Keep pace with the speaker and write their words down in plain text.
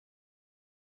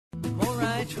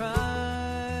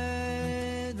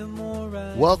try, the more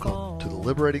I Welcome fall. to The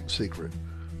Liberating Secret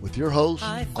with your host,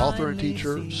 author and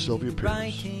teacher, Sylvia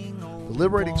Pearce. The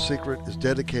Liberating Secret is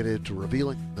dedicated to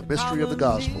revealing the mystery of the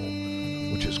gospel,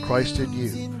 which is Christ in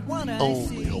you, the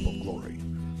only hope of glory.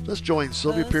 Let's join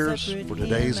Sylvia Pearce for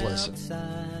today's lesson.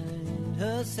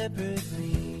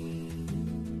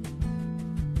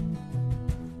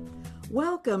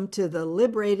 Welcome to The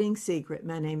Liberating Secret.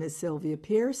 My name is Sylvia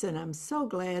Pearce, and I'm so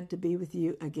glad to be with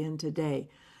you again today.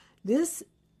 This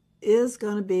is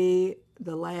going to be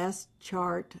the last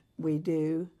chart we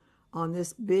do on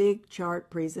this big chart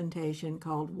presentation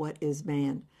called What is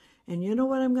Man? And you know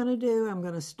what I'm going to do? I'm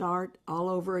going to start all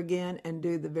over again and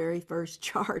do the very first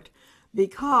chart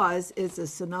because it's a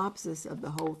synopsis of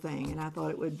the whole thing. And I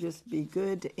thought it would just be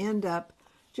good to end up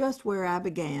just where I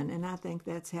began. And I think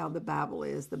that's how the Bible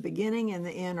is. The beginning and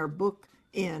the end are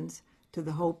bookends to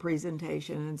the whole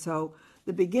presentation. And so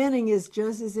the beginning is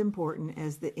just as important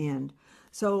as the end.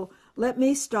 So let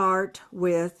me start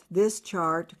with this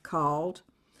chart called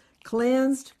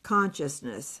Cleansed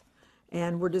Consciousness.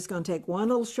 And we're just going to take one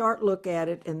little short look at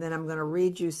it, and then I'm going to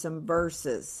read you some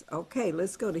verses. Okay,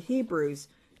 let's go to Hebrews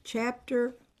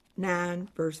chapter 9,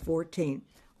 verse 14.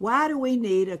 Why do we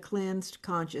need a cleansed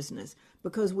consciousness?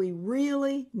 Because we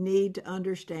really need to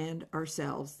understand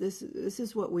ourselves. This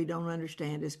is what we don't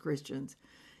understand as Christians.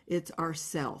 It's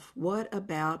ourself. What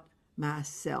about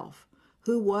myself?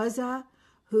 Who was I?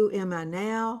 Who am I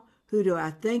now? Who do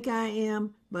I think I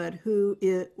am? But who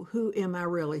am I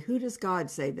really? Who does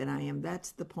God say that I am?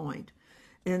 That's the point.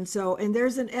 And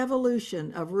there's an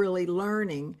evolution of really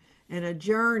learning and a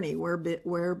journey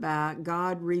whereby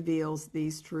God reveals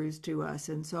these truths to us.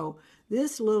 And so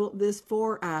this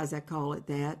 4 eyes, I call it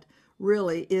that,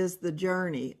 really is the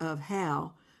journey of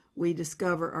how we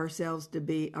discover ourselves to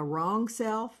be a wrong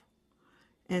self,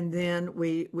 and then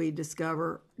we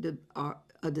discover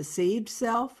a deceived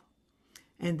self,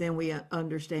 and then we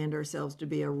understand ourselves to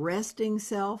be a resting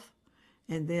self,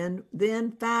 and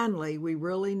then finally we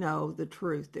really know the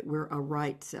truth that we're a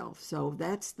right self. So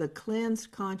that's the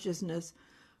cleansed consciousness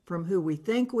from who we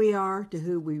think we are to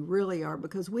who we really are,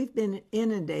 because we've been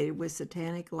inundated with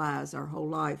satanic lies our whole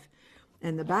life.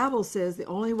 And the Bible says the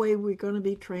only way we're going to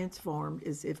be transformed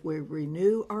is if we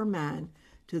renew our mind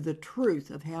to the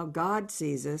truth of how God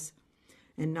sees us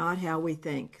and not how we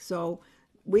think. So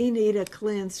we need a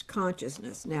cleansed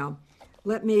consciousness. Now,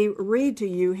 let me read to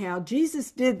you how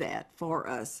Jesus did that for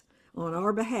us on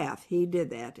our behalf. He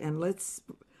did that. And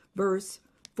verse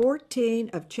 14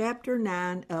 of chapter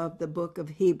 9 of the book of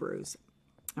Hebrews.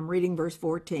 I'm reading verse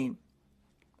 14.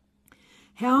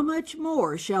 How much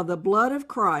more shall the blood of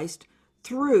Christ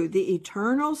through the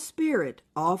eternal Spirit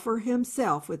offer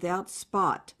himself without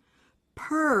spot,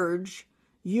 purge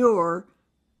your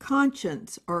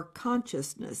conscience or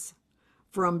consciousness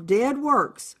from dead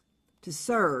works to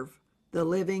serve the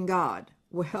living God?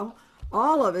 Well,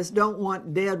 all of us don't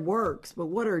want dead works, but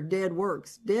what are dead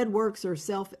works? Dead works are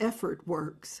self-effort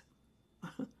works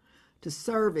to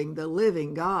serving the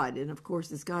living God. And of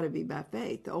course, it's got to be by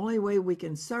faith. The only way we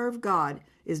can serve God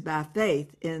is by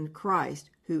faith in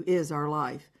Christ, who is our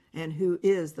life and who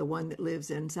is the one that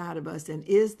lives inside of us and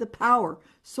is the power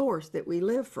source that we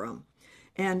live from.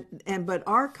 But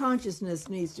our consciousness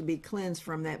needs to be cleansed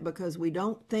from that, because we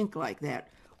don't think like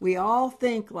that. We all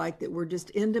think like that we're just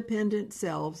independent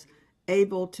selves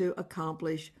able to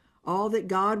accomplish all that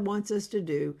God wants us to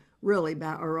do, really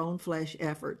by our own flesh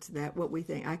efforts. That's what we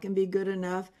think. I can be good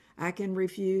enough. I can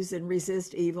refuse and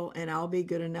resist evil, and I'll be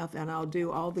good enough, and I'll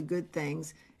do all the good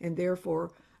things, and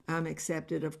therefore I'm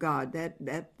accepted of God.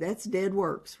 That's dead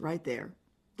works right there.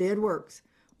 Dead works.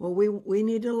 Well, we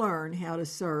need to learn how to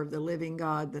serve the living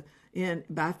God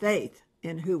by faith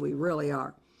in who we really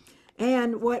are.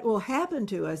 And what will happen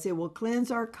to us, it will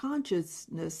cleanse our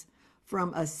consciousness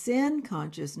from a sin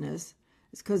consciousness,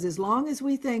 because as long as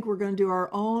we think we're going to do our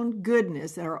own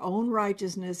goodness, our own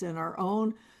righteousness, and our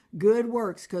own good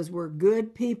works, because we're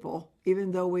good people,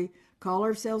 even though we call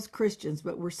ourselves Christians,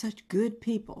 but we're such good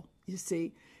people, you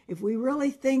see. If we really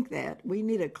think that, we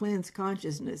need a cleansed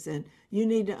consciousness, and you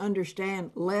need to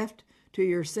understand, left to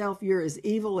yourself, you're as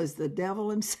evil as the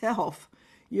devil himself.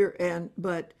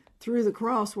 But through the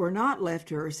cross, we're not left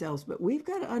to ourselves, but we've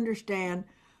got to understand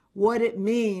what it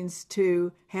means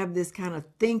to have this kind of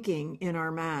thinking in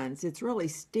our minds. It's really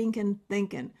stinking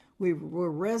thinking. We're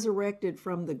resurrected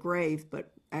from the grave,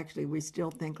 but actually we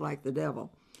still think like the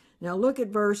devil. Now look at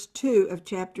verse 2 of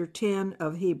chapter 10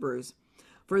 of Hebrews.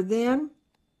 For then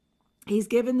he's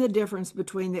given the difference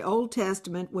between the Old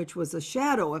Testament, which was a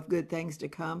shadow of good things to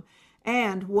come,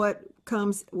 and what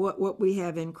we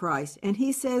have in Christ. And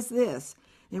he says this,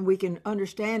 and we can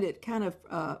understand it kind of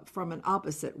from an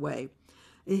opposite way.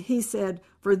 He said,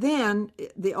 for then,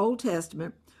 the Old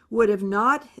Testament would have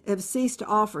not have ceased to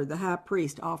offer, the high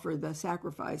priest offered the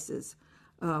sacrifices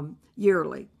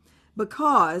yearly,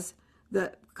 because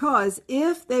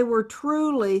if they were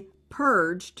truly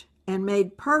purged and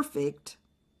made perfect,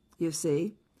 you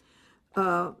see,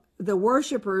 the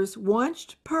worshipers,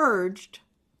 once purged,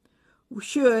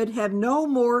 should have no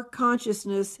more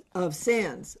consciousness of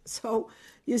sins. So,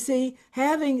 you see,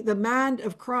 having the mind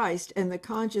of Christ and the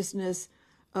consciousness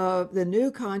of the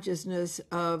new consciousness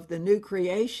of the new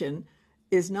creation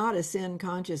is not a sin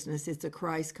consciousness. It's a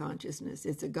Christ consciousness.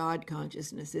 It's a God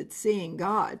consciousness. It's seeing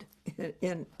God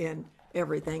in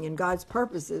everything, in God's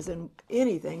purposes and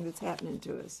anything that's happening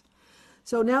to us.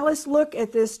 So now let's look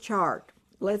at this chart.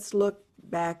 Let's look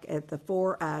back at the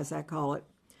 4 eyes, I call it,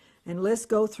 and let's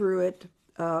go through it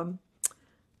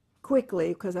quickly,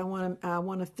 because I want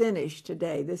to finish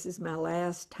today. This is my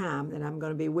last time that I'm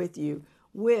going to be with you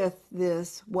with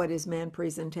this What is Man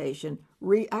presentation.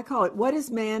 I call it What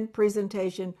is Man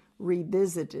presentation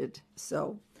revisited.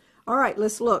 So, all right,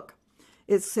 let's look.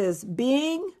 It says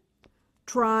being,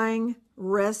 trying,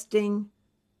 resting,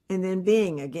 and then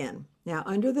being again. Now,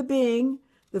 under the being,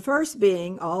 the first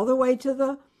being, all the way to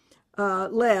the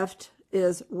left,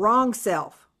 is wrong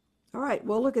self. All right,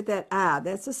 well, look at that I.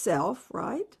 That's a self,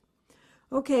 right?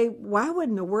 Okay, why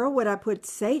in the world would I put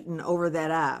Satan over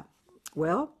that I?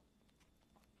 Well,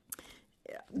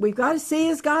 we've got to see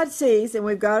as God sees, and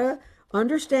we've got to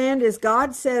understand as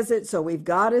God says it, so we've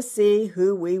got to see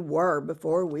who we were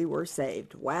before we were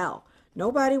saved. Wow,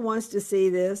 nobody wants to see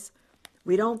this.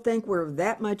 We don't think we're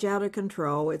that much out of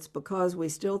control. It's because we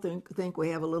still think we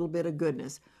have a little bit of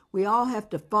goodness. We all have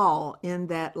to fall in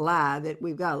that lie that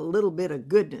we've got a little bit of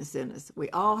goodness in us. We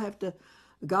all have to,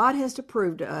 God has to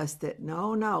prove to us that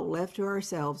no, left to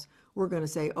ourselves, we're going to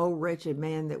say, oh, wretched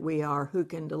man that we are, who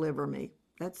can deliver me?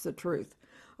 That's the truth.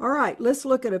 All right, let's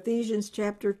look at Ephesians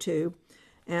chapter 2,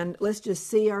 and let's just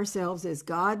see ourselves as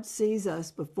God sees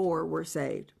us before we're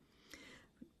saved.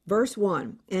 Verse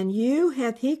 1, and you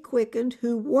hath he quickened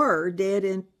who were dead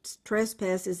in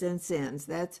trespasses and sins.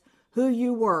 That's who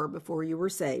you were before you were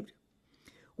saved.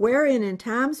 Wherein in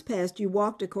times past you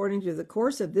walked according to the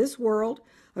course of this world,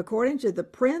 according to the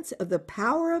prince of the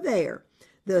power of air,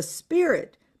 the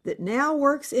spirit that now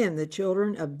works in the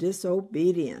children of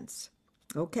disobedience.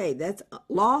 Okay, that's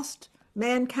lost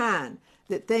mankind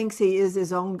that thinks he is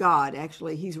his own God.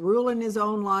 Actually, he's ruling his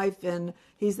own life, and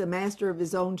he's the master of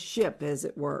his own ship, as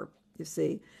it were, you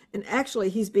see. And actually,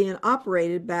 he's being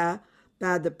operated by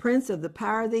the prince of the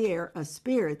power of the air, a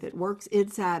spirit that works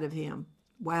inside of him.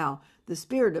 Wow, the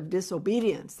spirit of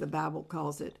disobedience, the Bible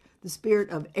calls it. The spirit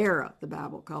of error, the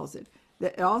Bible calls it.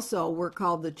 That also, we're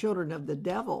called the children of the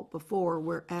devil before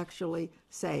we're actually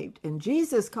saved. And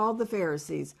Jesus called the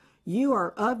Pharisees, you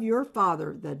are of your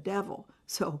father, the devil.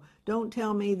 So don't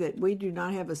tell me that we do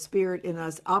not have a spirit in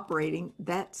us operating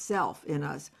that self in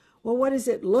us. Well, what does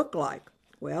it look like?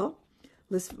 Well,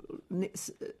 let's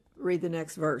read the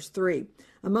next verse, 3.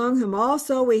 Among whom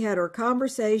also we had our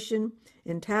conversation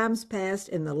in times past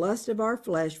in the lust of our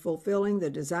flesh, fulfilling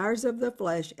the desires of the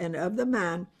flesh and of the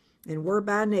mind, and were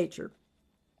by nature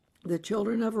the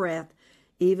children of wrath,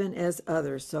 even as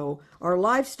others. So our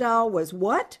lifestyle was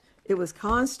what? It was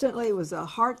a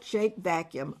heart-shaped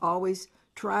vacuum, always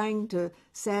trying to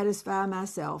satisfy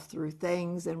myself through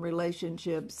things and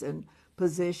relationships and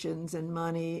positions and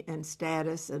money and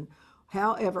status and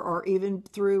however, or even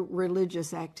through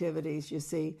religious activities, you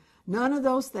see. None of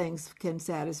those things can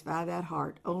satisfy that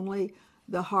heart. Only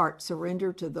the heart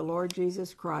surrendered to the Lord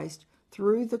Jesus Christ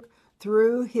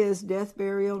through his death,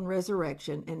 burial, and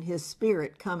resurrection, and his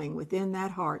spirit coming within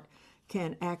that heart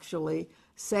can actually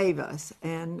save us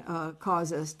and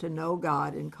cause us to know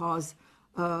God and cause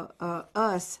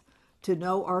us to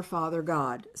know our Father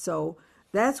God. So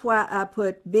that's why I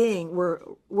put being,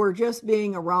 we're just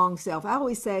being a wrong self. I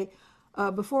always say,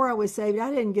 before I was saved,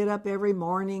 I didn't get up every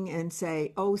morning and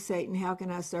say, oh, Satan, how can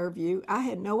I serve you? I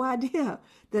had no idea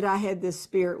that I had this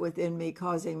spirit within me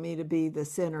causing me to be the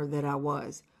sinner that I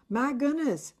was. My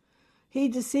goodness, he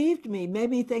deceived me, made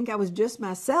me think I was just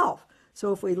myself.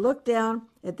 So if we look down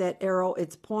at that arrow,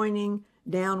 it's pointing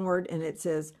downward, and it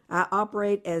says, I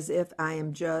operate as if I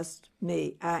am just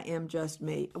me. I am just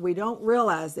me. We don't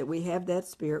realize that we have that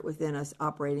spirit within us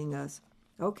operating us.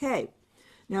 Okay.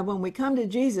 Now, when we come to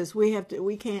Jesus,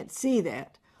 we can't see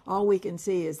that. All we can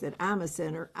see is that I'm a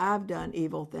sinner. I've done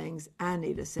evil things. I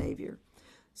need a Savior.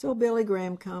 So Billy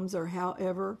Graham comes, or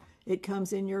however it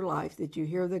comes in your life that you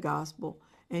hear the gospel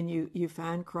and you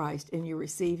find Christ and you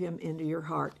receive him into your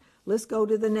heart. Let's go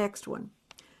to the next one.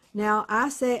 Now,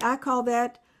 I call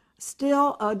that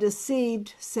still a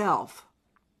deceived self.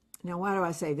 Now, why do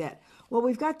I say that? Well,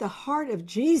 we've got the heart of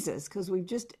Jesus because we've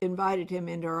just invited him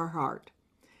into our heart.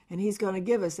 And he's going to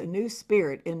give us a new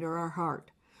spirit into our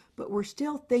heart. But we're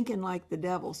still thinking like the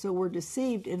devil, so we're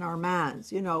deceived in our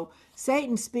minds. You know,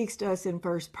 Satan speaks to us in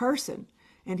first person,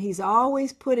 and he's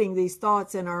always putting these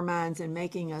thoughts in our minds and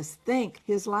making us think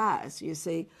his lies, you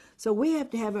see. So we have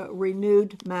to have a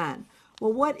renewed mind.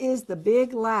 Well, what is the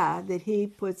big lie that he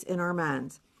puts in our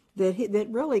minds that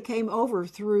really came over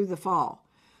through the fall?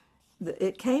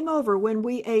 It came over when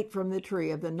we ate from the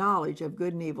tree of the knowledge of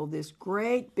good and evil, this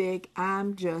great big,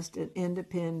 I'm just an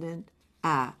independent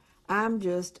I. I'm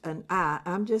just an I.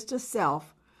 I'm just a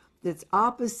self that's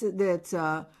opposite,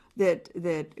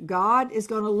 that God is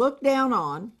going to look down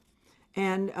on,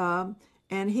 and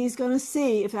he's going to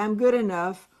see if I'm good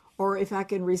enough, or if I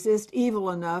can resist evil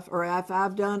enough, or if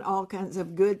I've done all kinds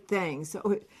of good things.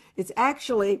 So it's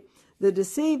actually the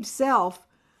deceived self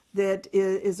that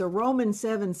is a Roman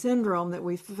 7 syndrome that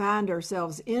we find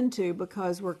ourselves into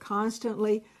because we're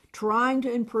constantly trying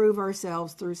to improve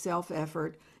ourselves through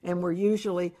self-effort, and we're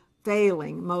usually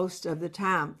failing most of the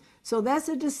time. So that's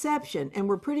a deception, and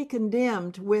we're pretty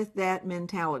condemned with that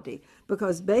mentality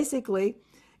because basically,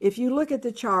 if you look at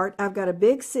the chart, I've got a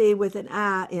big C with an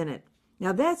I in it.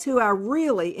 Now that's who I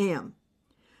really am.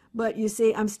 But you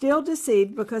see, I'm still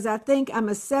deceived because I think I'm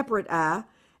a separate I,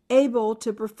 able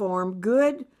to perform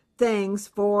good things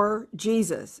for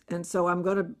Jesus. And so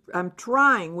I'm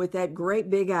trying with that great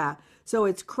big I. So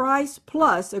it's Christ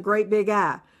plus a great big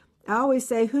I. I always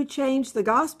say, who changed the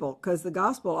gospel? Because the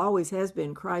gospel always has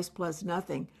been Christ plus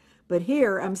nothing. But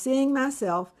here I'm seeing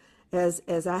myself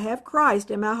as I have Christ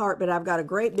in my heart, but I've got a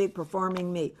great big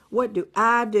performing me. What do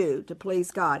I do to please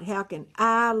God? How can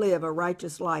I live a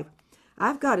righteous life?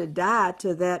 I've got to die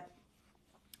to that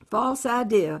false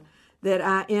idea that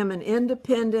I am an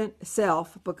independent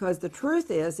self, because the truth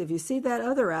is, if you see that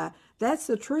other I, that's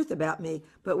the truth about me,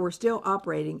 but we're still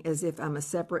operating as if I'm a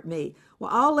separate me. Well,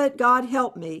 I'll let God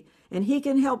help me, and he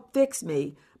can help fix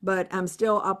me, but I'm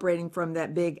still operating from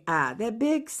that big I. That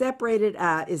big separated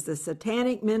I is the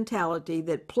satanic mentality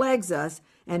that plagues us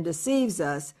and deceives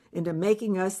us into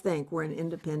making us think we're an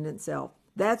independent self.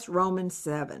 That's Romans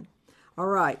 7. All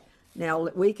right, now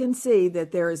we can see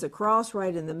that there is a cross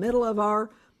right in the middle of our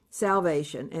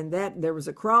salvation, and that there was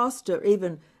a cross to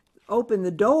even open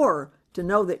the door to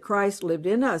know that Christ lived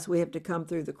in us. We have to come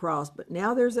through the cross, but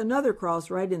now there's another cross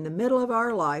right in the middle of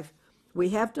our life.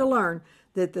 We have to learn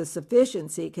that the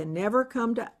sufficiency can never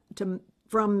come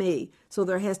from me, so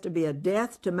there has to be a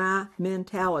death to my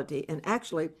mentality. And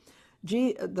actually,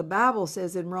 the Bible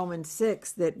says in Romans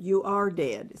 6 that you are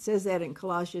dead. It says that in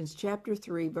Colossians chapter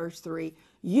 3, verse 3.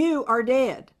 You are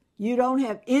dead. You don't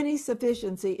have any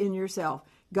sufficiency in yourself.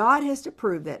 God has to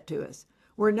prove that to us.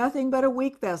 We're nothing but a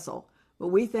weak vessel, but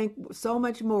we think so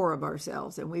much more of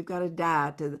ourselves, and we've got to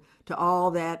die to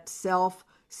all that self,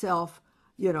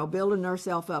 building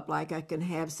ourselves up like I can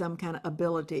have some kind of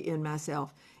ability in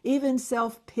myself. Even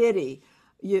self-pity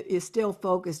is still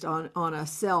focused on a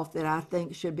self that I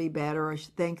think should be better, or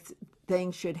think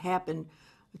things should happen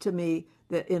to me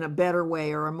that in a better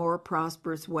way or a more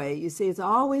prosperous way. You see, it's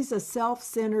always a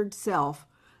self-centered self.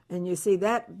 And you see,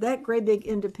 that great big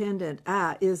independent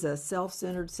I is a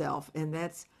self-centered self, and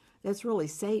that's really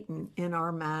Satan in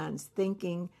our minds,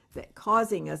 thinking that,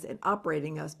 causing us and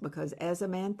operating us, because as a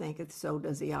man thinketh, so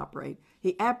does he operate.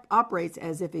 He operates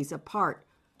as if he's apart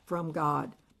from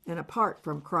God and apart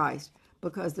from Christ,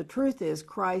 because the truth is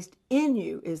Christ in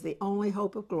you is the only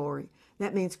hope of glory.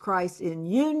 That means Christ in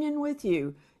union with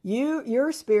you.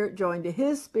 Your spirit joined to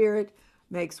his spirit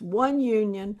makes one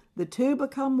union. The two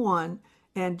become one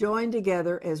and join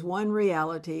together as one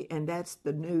reality, and that's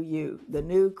the new you, the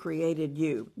new created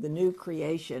you, the new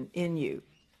creation in you.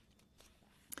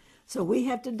 So we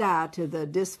have to die to the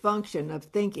dysfunction of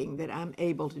thinking that I'm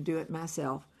able to do it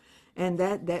myself. And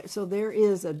so there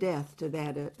is a death to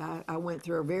that. I went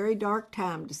through a very dark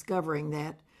time discovering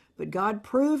that, but God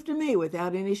proved to me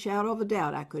without any shadow of a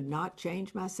doubt I could not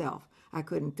change myself. I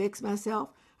couldn't fix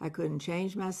myself. I couldn't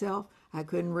change myself. I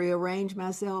couldn't rearrange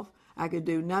myself. I could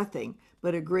do nothing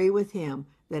but agree with him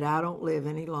that I don't live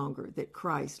any longer, that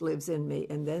Christ lives in me.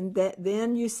 And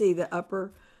then you see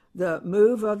the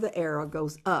move of the arrow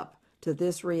goes up to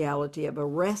this reality of a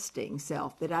resting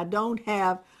self, that I don't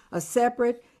have a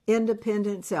separate,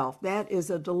 independent self. That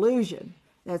is a delusion.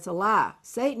 That's a lie.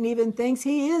 Satan even thinks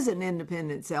he is an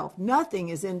independent self. Nothing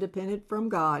is independent from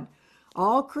God.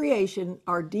 All creation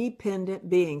are dependent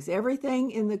beings.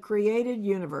 Everything in the created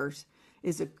universe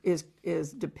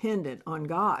is dependent on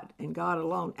God and God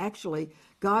alone. Actually,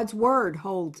 God's word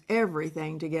holds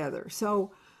everything together.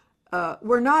 So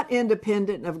we're not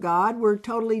independent of God. We're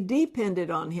totally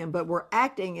dependent on him, but we're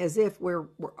acting as if we're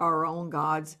our own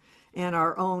gods and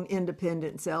our own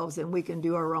independent selves, and we can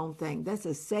do our own thing. That's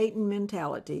a Satan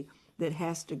mentality that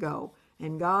has to go.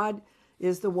 And God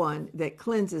is the one that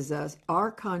cleanses us,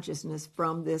 our consciousness,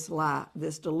 from this lie,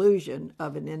 this delusion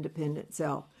of an independent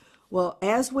self. Well,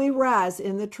 as we rise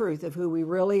in the truth of who we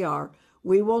really are,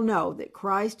 we will know that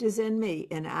Christ is in me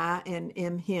and I am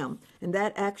in him. And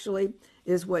that actually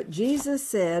is what Jesus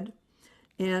said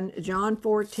in John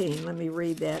 14. Let me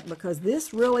read that, because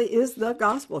this really is the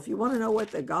gospel. If you want to know what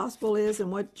the gospel is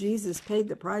and what Jesus paid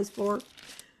the price for,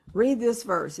 read this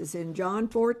verse. It's in John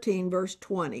 14, verse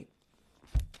 20.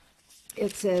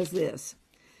 It says this: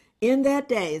 in that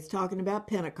day, it's talking about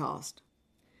Pentecost,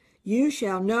 you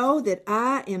shall know that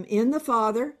I am in the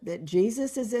Father, that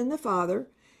Jesus is in the Father,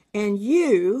 and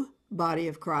you, body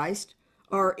of Christ,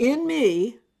 are in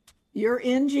me, you're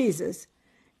in Jesus,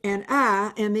 and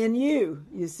I am in you,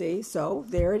 you see. So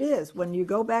there it is. When you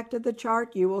go back to the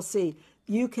chart, you will see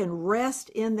you can rest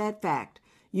in that fact.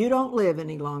 You don't live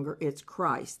any longer. It's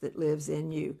Christ that lives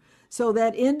in you. So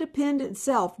that independent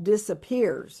self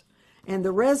disappears, and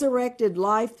the resurrected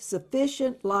life,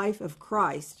 sufficient life of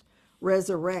Christ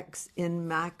resurrects in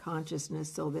my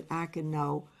consciousness so that I can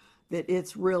know that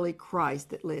it's really Christ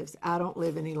that lives. I don't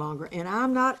live any longer. And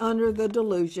I'm not under the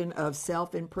delusion of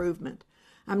self-improvement.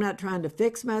 I'm not trying to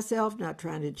fix myself, not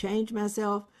trying to change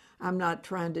myself. I'm not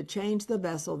trying to change the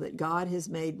vessel that God has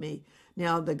made me.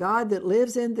 Now, the God that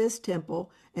lives in this temple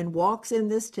and walks in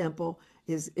this temple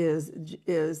is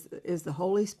the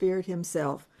Holy Spirit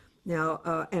himself.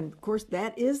 Now, and of course,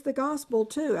 that is the gospel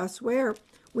too. I swear,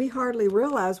 we hardly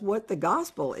realize what the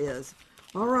gospel is.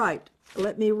 All right,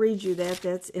 let me read you that.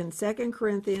 That's in 2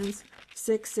 Corinthians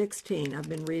 6:16. I've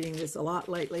been reading this a lot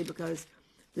lately because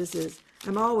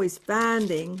I'm always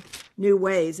finding new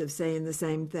ways of saying the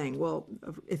same thing. Well,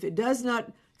 if it does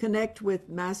not connect with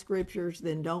my scriptures,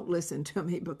 then don't listen to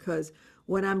me, because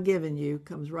what I'm giving you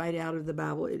comes right out of the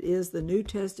Bible. It is the New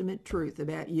Testament truth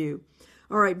about you.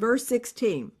 All right, verse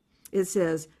 16. It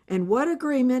says, and what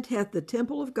agreement hath the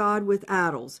temple of God with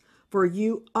idols? For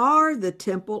you are the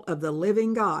temple of the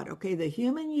living God. Okay, the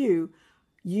human you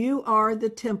are the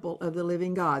temple of the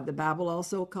living God. The Bible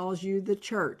also calls you the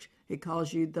church. It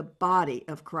calls you the body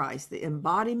of Christ, the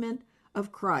embodiment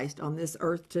of Christ on this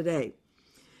earth today.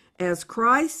 As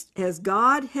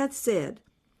God hath said,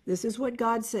 this is what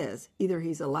God says. Either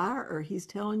he's a liar or he's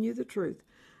telling you the truth.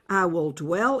 I will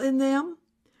dwell in them.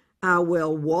 I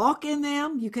will walk in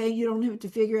them. You don't have to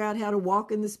figure out how to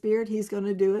walk in the Spirit. He's going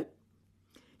to do it.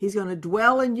 He's going to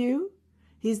dwell in you.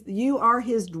 You are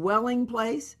his dwelling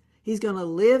place. He's going to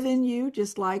live in you,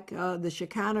 just like the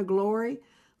Shekinah glory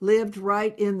lived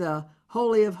right in the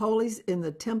Holy of Holies in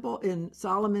the temple, in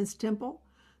Solomon's temple.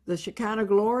 The Shekinah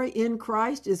glory in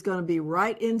Christ is going to be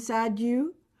right inside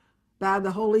you by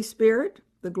the Holy Spirit.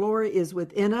 The glory is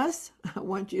within us. I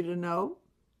want you to know.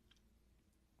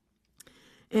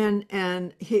 And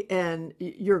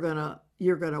you're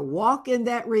gonna walk in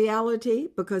that reality,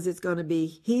 because it's going to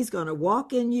be, he's going to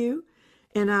walk in you,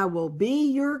 and I will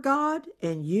be your God,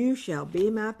 and you shall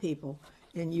be my people.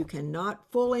 And you cannot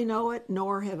fully know it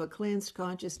nor have a cleansed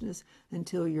consciousness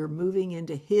until you're moving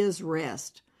into his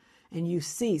rest, and you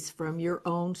cease from your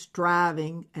own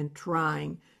striving and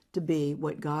trying to be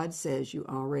what God says you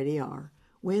already are.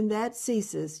 When that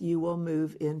ceases, you will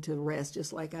move into rest,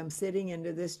 just like I'm sitting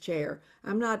into this chair.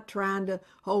 I'm not trying to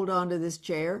hold on to this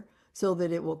chair so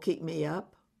that it will keep me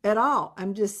up at all.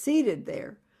 I'm just seated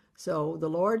there. So the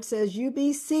Lord says, you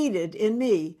be seated in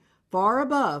me far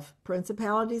above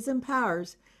principalities and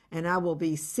powers, and I will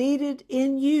be seated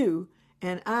in you,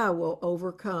 and I will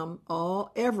overcome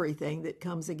everything that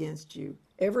comes against you.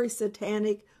 Every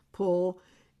satanic pull,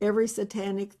 every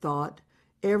satanic thought,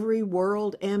 every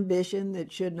world ambition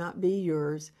that should not be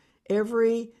yours,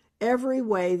 every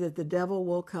way that the devil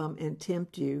will come and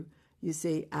tempt you. You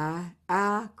see,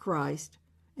 I, Christ,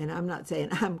 and I'm not saying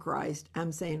I'm Christ,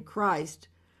 I'm saying Christ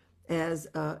as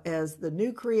the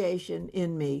new creation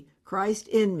in me, Christ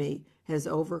in me has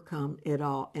overcome it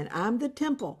all. And I'm the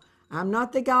temple. I'm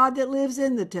not the God that lives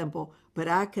in the temple, but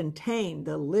I contain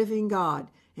the living God,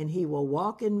 and he will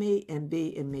walk in me and be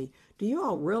in me. Do you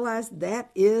all realize that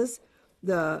is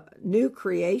the new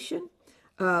creation,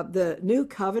 the new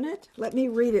covenant? Let me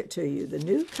read it to you. The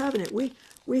new covenant.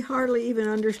 We hardly even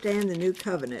understand the new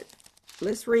covenant.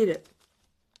 Let's read it.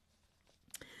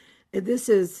 This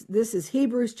is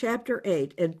Hebrews chapter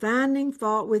 8. And finding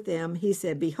fault with them, he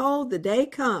said, behold, the day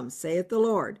comes, saith the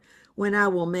Lord, when I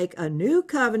will make a new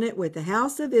covenant with the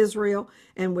house of Israel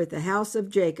and with the house of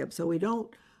Jacob. So we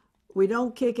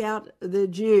don't kick out the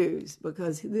Jews,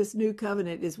 because this new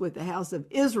covenant is with the house of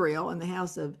Israel and the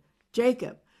house of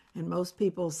Jacob. And most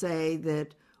people say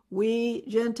that we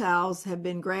Gentiles have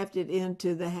been grafted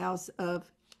into the house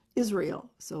of Israel.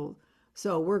 So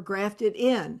we're grafted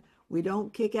in. We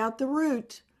don't kick out the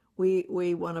root. We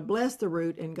want to bless the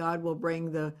root, and God will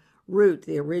bring the root,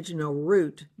 the original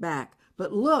root, back.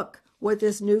 But look what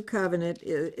this new covenant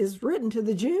is written to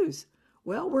the Jews.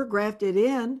 Well, we're grafted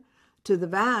in to the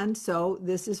vine, so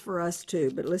this is for us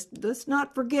too. But let's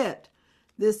not forget,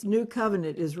 this new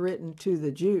covenant is written to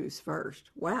the Jews first.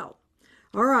 Wow.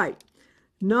 All right.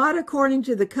 Not according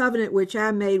to the covenant which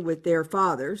I made with their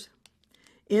fathers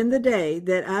in the day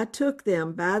that I took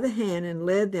them by the hand and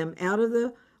led them out of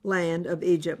the land of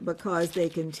Egypt, because they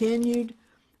continued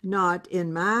not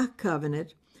in my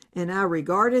covenant, and I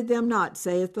regarded them not,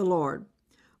 saith the Lord.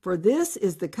 For this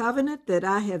is the covenant that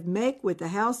I have made with the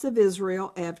house of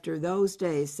Israel after those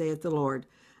days, saith the Lord.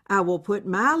 I will put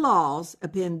my laws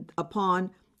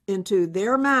upon into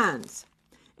their minds,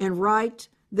 and write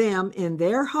them in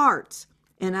their hearts,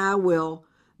 and I will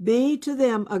be to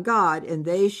them a God, and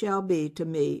they shall be to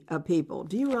me a people.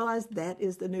 Do you realize that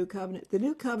is the new covenant? The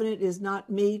new covenant is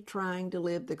not me trying to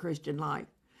live the Christian life.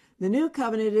 The new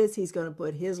covenant is he's going to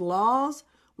put his laws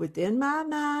within my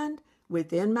mind,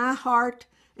 within my heart,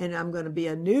 and I'm going to be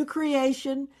a new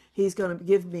creation. He's going to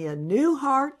give me a new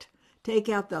heart, take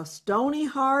out the stony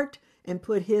heart, and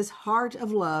put his heart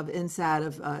of love inside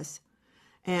of us,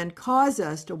 and cause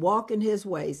us to walk in his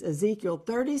ways. Ezekiel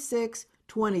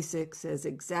 36:26 says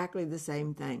exactly the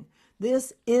same thing.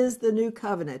 This is the new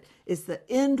covenant. It's the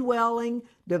indwelling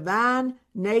divine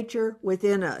nature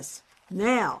within us.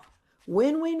 Now,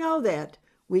 when we know that,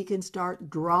 we can start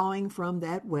drawing from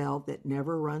that well that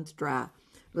never runs dry.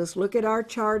 Let's look at our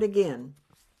chart again,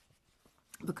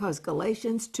 because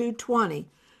Galatians 2:20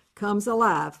 comes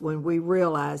alive when we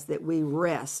realize that we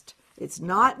rest. It's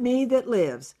not me that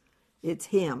lives, it's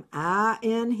him. I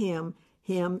in him,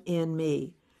 him in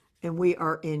me. And we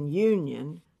are in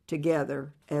union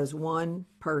together as one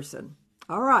person.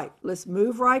 All right, let's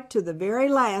move right to the very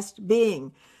last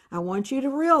being. I want you to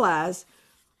realize,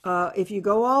 if you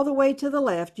go all the way to the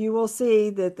left, you will see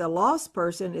that the lost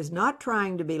person is not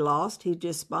trying to be lost. He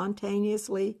just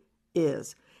spontaneously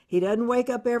is. He doesn't wake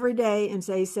up every day and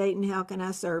say, Satan, how can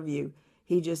I serve you?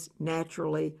 He just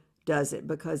naturally does it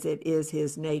because it is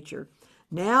his nature.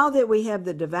 Now that we have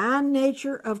the divine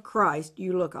nature of Christ,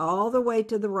 you look all the way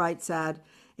to the right side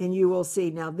and you will see,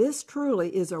 now this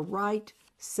truly is a right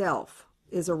self,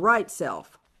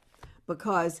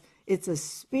 because it's a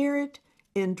spirit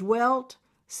indwelt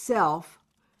self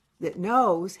that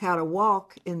knows how to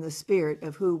walk in the spirit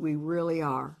of who we really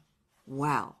are.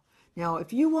 Wow. Now,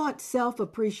 if you want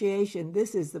self-appreciation,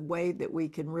 this is the way that we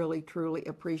can really, truly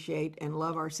appreciate and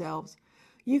love ourselves.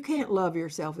 You can't love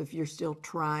yourself if you're still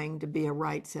trying to be a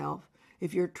right self,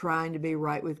 if you're trying to be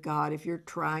right with God, if you're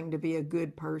trying to be a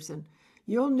good person.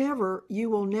 You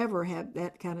will never have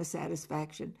that kind of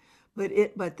satisfaction.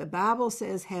 But the Bible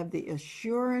says, have the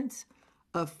assurance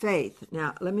of faith.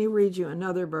 Now, let me read you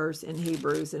another verse in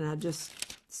Hebrews, and I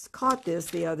just caught this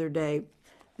the other day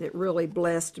that really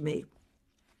blessed me.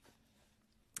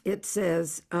 It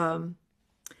says, have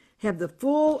the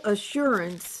full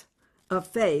assurance of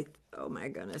faith. Oh my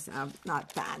goodness, I'm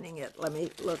not finding it. Let me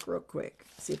look real quick,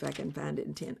 see if I can find it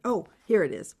in 10. Oh, here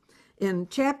it is. In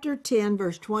chapter 10,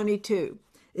 verse 22,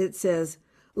 it says,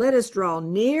 let us draw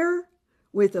near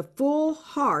with a full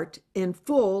heart and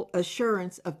full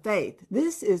assurance of faith.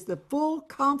 This is the full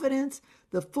confidence,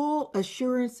 the full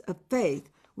assurance of faith.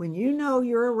 When you know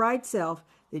you're a right self,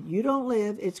 that you don't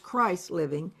live, it's Christ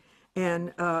living,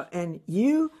 and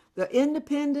you, the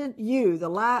independent you, the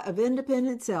lie of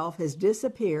independent self has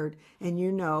disappeared, and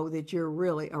you know that you're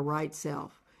really a right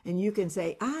self. And you can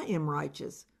say, I am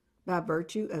righteous by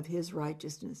virtue of his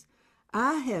righteousness.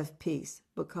 I have peace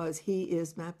because he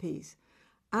is my peace.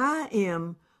 I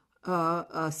am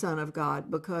a son of God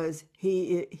because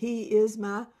he is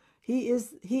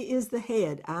the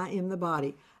head. I am the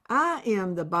body. I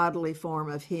am the bodily form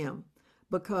of him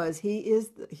because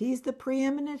he's the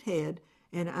preeminent head,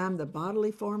 and I'm the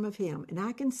bodily form of him. And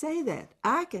I can say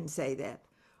that.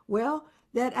 Well,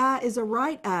 that I is a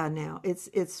right eye now.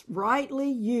 It's rightly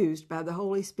used by the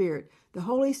Holy Spirit. The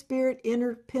Holy Spirit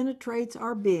penetrates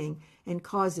our being and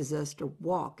causes us to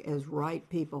walk as right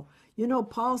people. You know,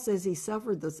 Paul says he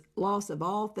suffered the loss of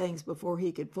all things before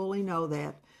he could fully know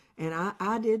that. And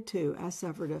I did too. I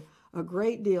suffered a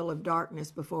great deal of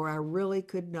darkness before I really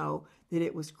could know that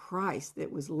it was Christ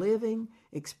that was living,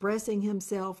 expressing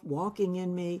himself, walking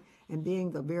in me, and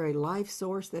being the very life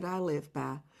source that I live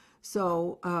by.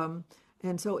 So,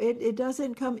 it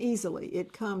doesn't come easily.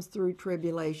 It comes through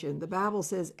tribulation. The Bible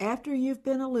says after you've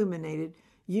been illuminated,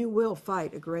 you will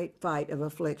fight a great fight of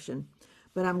affliction.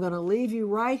 But I'm going to leave you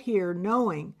right here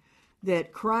knowing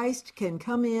that Christ can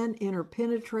come in,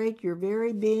 interpenetrate your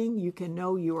very being. You can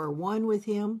know you are one with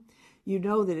him. You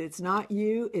know that it's not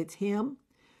you, it's him.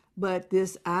 But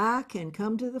this I can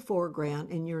come to the foreground,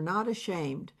 and you're not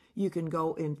ashamed. You can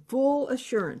go in full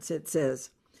assurance, it says,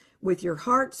 with your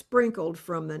heart sprinkled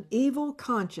from an evil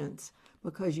conscience,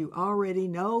 because you already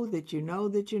know that you know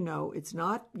that you know it's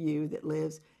not you that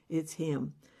lives, it's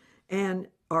him. And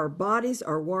our bodies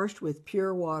are washed with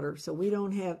pure water, so we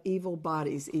don't have evil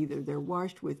bodies either. They're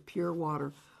washed with pure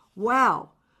water. Wow!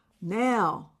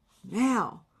 Now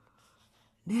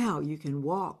you can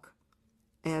walk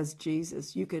as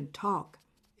Jesus. You can talk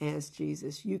as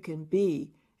Jesus. You can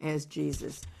be as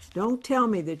Jesus. Don't tell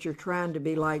me that you're trying to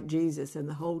be like Jesus and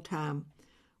the whole time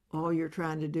all you're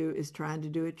trying to do is trying to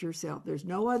do it yourself. There's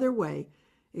no other way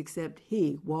except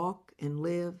he walk and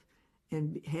live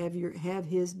and have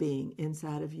his being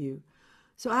inside of you.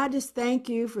 So I just thank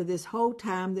you for this whole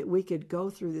time that we could go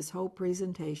through this whole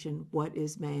presentation, What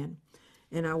is Man?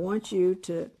 And I want you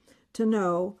to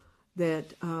know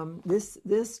that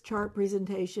this chart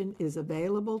presentation is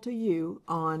available to you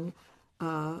on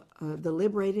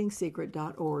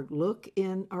theliberating.secret.org. Look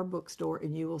in our bookstore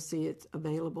and you will see it's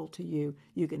available to you.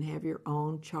 You can have your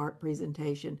own chart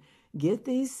presentation. Get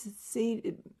these,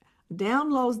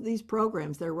 download these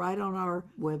programs. They're right on our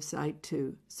website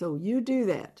too. So you do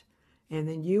that, and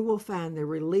then you will find the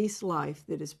released life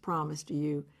that is promised to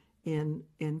you in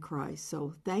Christ.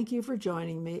 So thank you for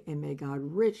joining me, and may God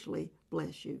richly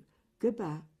bless you.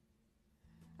 Goodbye.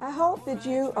 I hope that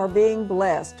you are being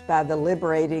blessed by the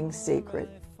Liberating Secret.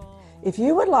 If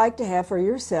you would like to have for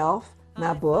yourself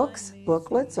my books,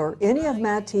 booklets, or any of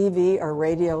my TV or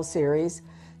radio series,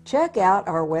 check out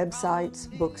our website's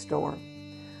bookstore.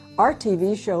 Our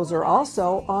TV shows are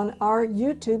also on our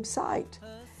YouTube site.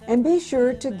 And be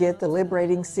sure to get the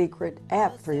Liberating Secret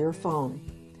app for your phone.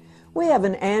 We have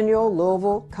an annual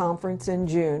Louisville conference in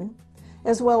June,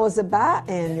 as well as a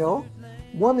biannual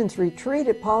Women's Retreat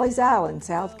at Pawleys Island,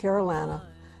 South Carolina.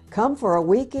 Come for a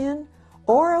weekend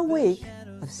or a week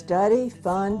of study,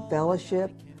 fun,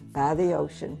 fellowship by the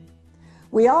ocean.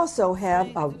 We also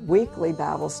have a weekly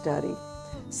Bible study.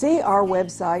 See our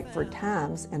website for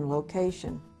times and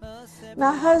location.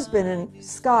 My husband and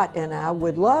Scott and I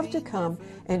would love to come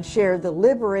and share the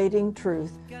liberating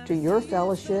truth to your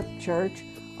fellowship, church,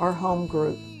 or home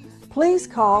group. Please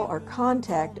call or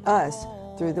contact us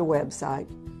through the website.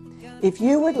 If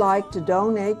you would like to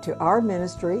donate to our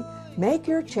ministry, make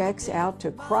your checks out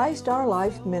to Christ Our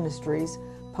Life Ministries,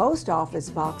 Post Office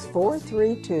Box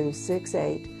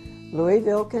 43268,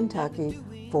 Louisville, Kentucky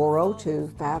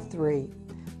 40253.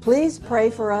 Please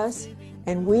pray for us,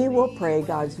 and we will pray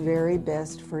God's very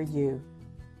best for you.